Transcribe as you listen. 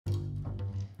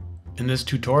In this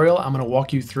tutorial, I'm going to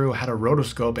walk you through how to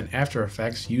rotoscope in After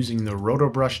Effects using the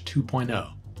Rotobrush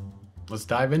 2.0. Let's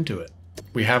dive into it.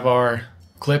 We have our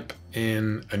clip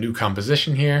in a new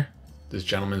composition here. This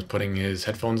gentleman's putting his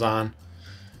headphones on.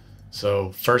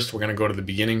 So first we're going to go to the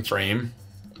beginning frame,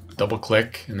 double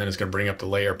click, and then it's going to bring up the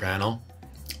layer panel.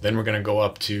 Then we're going to go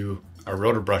up to our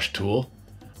Rotobrush tool,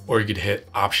 or you could hit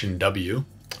Option W,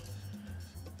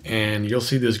 and you'll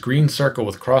see this green circle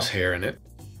with crosshair in it.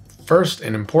 First,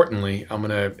 and importantly, I'm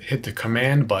going to hit the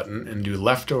command button and do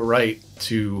left or right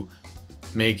to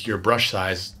make your brush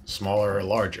size smaller or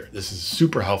larger. This is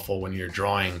super helpful when you're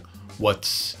drawing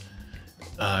what's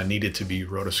needed to be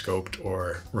rotoscoped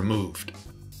or removed.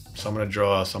 So I'm going to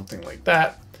draw something like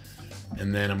that,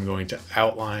 and then I'm going to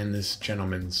outline this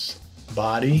gentleman's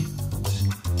body.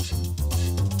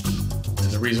 And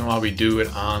the reason why we do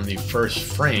it on the first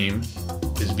frame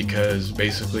is because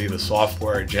basically the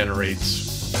software generates,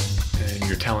 and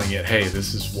you're telling it, hey,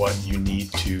 this is what you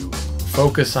need to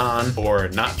focus on or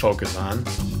not focus on.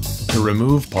 To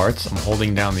remove parts, I'm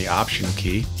holding down the Option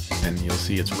key, and you'll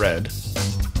see it's red.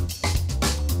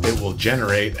 It will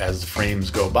generate as the frames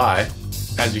go by.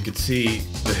 As you can see,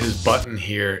 his button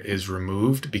here is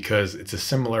removed because it's a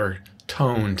similar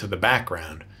tone to the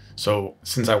background. So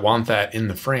since I want that in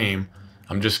the frame,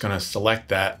 I'm just going to select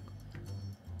that,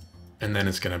 and then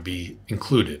it's going to be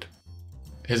included.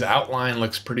 His outline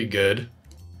looks pretty good.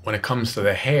 When it comes to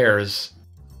the hairs,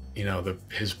 you know,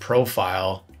 his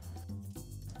profile,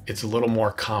 it's a little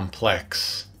more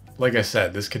complex. Like I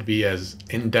said, this could be as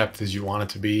in-depth as you want it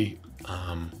to be.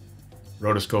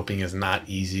 Rotoscoping is not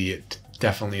easy. It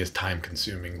definitely is time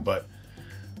consuming, but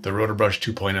the Rotobrush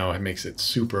 2.0 makes it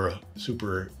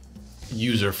super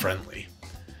user friendly.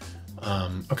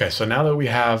 Okay, so now that we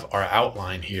have our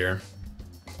outline here,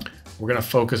 we're going to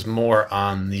focus more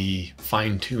on the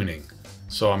fine tuning.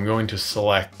 So I'm going to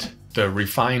select the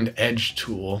refined edge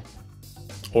tool,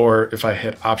 or if I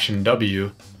hit Option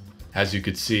W, as you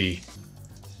could see,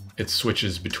 it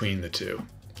switches between the two.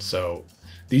 So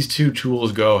these two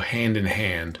tools go hand in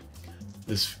hand.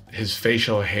 His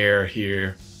facial hair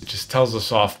here, it just tells the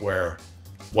software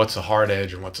what's a hard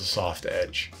edge and what's a soft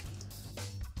edge.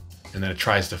 And then it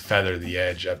tries to feather the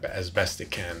edge up as best it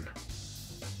can.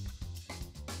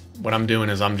 What I'm doing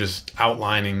is I'm just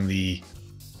outlining the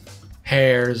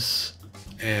hairs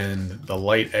and the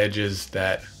light edges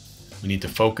that we need to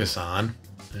focus on.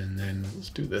 And then let's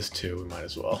do this too, we might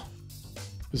as well.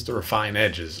 Just the refine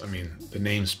edges. I mean, the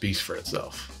name speaks for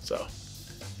itself. So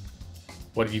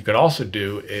what you could also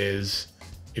do is,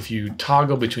 if you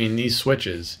toggle between these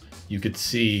switches, you could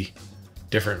see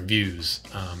different views.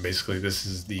 Basically, this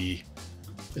is the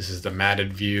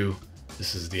matted view,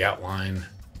 this is the outline,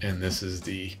 and this is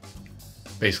the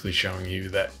basically showing you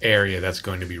that area that's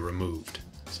going to be removed.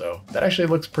 So that actually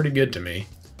looks pretty good to me.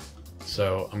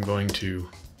 So I'm going to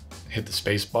hit the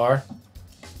space bar,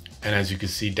 and as you can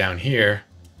see down here,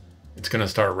 it's going to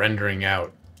start rendering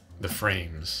out the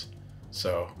frames.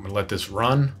 So I'm going to let this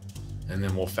run, and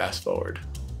then we'll fast forward.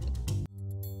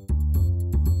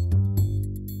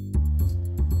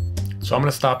 So I'm going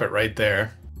to stop it right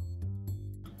there.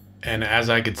 And as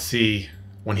I could see,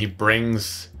 when he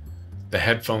brings the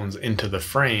headphones into the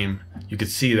frame, you could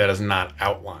see that is not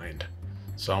outlined.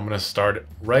 So I'm going to start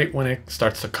right when it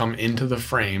starts to come into the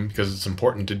frame, because it's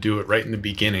important to do it right in the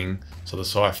beginning so the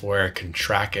software can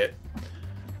track it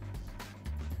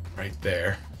right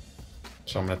there.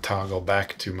 So I'm going to toggle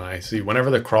back to see, whenever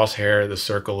the crosshair, the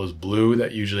circle is blue,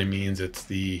 that usually means it's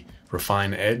the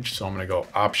refine edge. So I'm going to go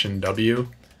Option W,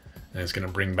 and it's going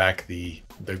to bring back the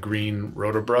green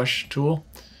Rotobrush tool.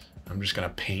 I'm just going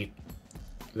to paint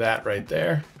that right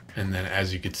there. And then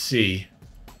as you can see,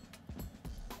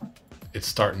 it's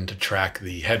starting to track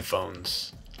the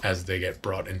headphones as they get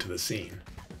brought into the scene.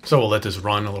 So we'll let this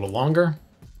run a little longer.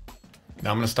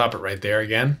 Now I'm going to stop it right there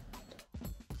again.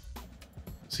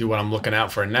 See, what I'm looking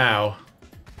out for now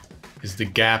is the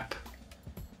gap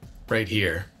right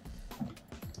here.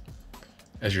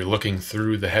 As you're looking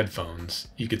through the headphones,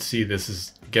 you could see this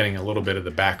is getting a little bit of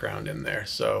the background in there.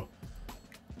 So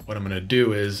what I'm going to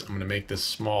do is I'm going to make this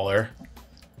smaller,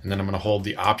 and then I'm going to hold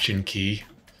the Option key,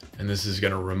 and this is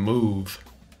going to remove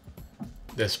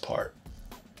this part.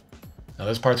 Now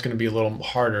this part's going to be a little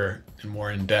harder and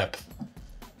more in depth,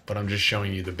 but I'm just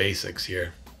showing you the basics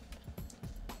here.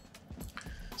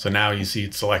 So now you see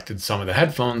it selected some of the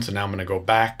headphones, and now I'm going to go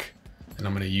back, and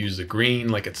I'm going to use the green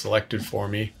like it's selected for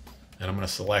me, and I'm going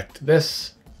to select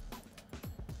this.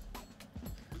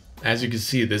 As you can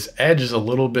see, this edge is a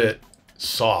little bit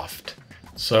soft.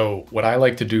 So what I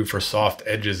like to do for soft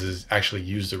edges is actually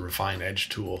use the refine edge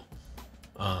tool.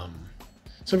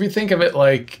 So if you think of it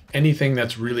like anything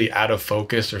that's really out of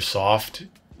focus or soft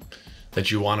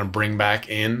that you want to bring back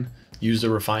in, use the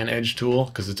Refine Edge tool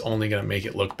because it's only going to make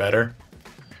it look better.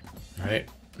 All right,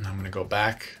 and I'm going to go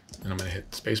back and I'm going to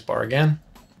hit spacebar again,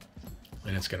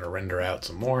 and it's going to render out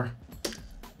some more.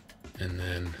 And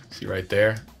then see right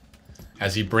there,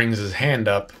 as he brings his hand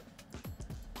up,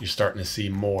 you're starting to see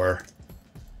more.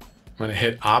 I'm going to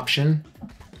hit Option,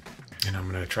 and I'm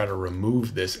going to try to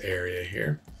remove this area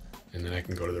here. And then I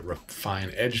can go to the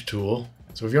Refine Edge tool.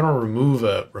 So if you want to remove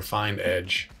a refined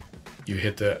edge, you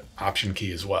hit the Option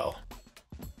key as well.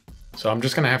 So I'm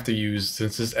just going to have to use,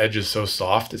 since this edge is so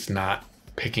soft, it's not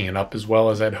picking it up as well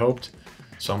as I'd hoped.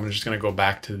 So I'm just going to go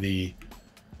back to the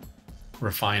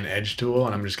Refine Edge tool,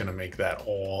 and I'm just going to make that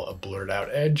all a blurred out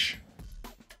edge.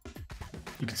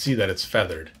 You can see that it's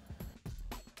feathered.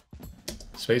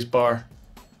 Spacebar.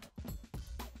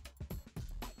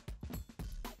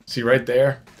 See right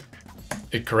there?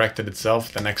 It corrected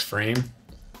itself the next frame,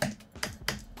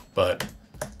 but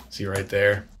see right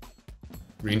there,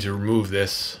 we need to remove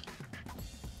this.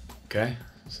 Okay,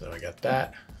 so I got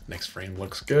that. Next frame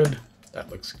looks good. That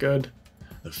looks good.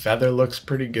 The feather looks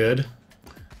pretty good.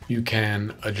 You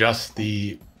can adjust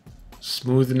the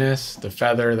smoothness, the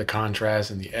feather, the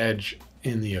contrast, and the edge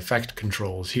in the effect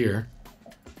controls here.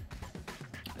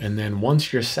 And then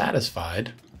once you're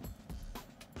satisfied,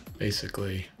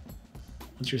 basically,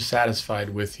 once you're satisfied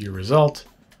with your result,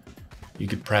 you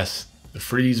could press the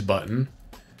freeze button.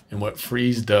 And what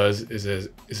freeze does is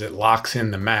it locks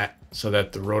in the matte so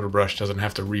that the Rotobrush doesn't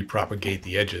have to repropagate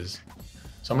the edges.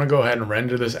 So I'm gonna go ahead and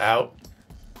render this out.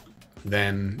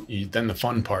 Then the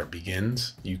fun part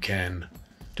begins. You can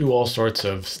do all sorts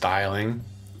of styling,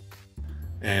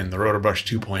 and the Rotobrush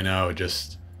 2.0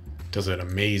 just does an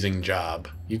amazing job.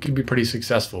 You can be pretty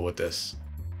successful with this.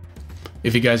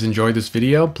 If you guys enjoyed this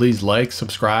video, please like,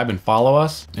 subscribe, and follow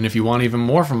us. And if you want even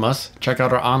more from us, check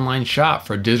out our online shop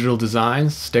for digital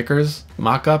designs, stickers,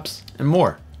 mock-ups, and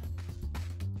more.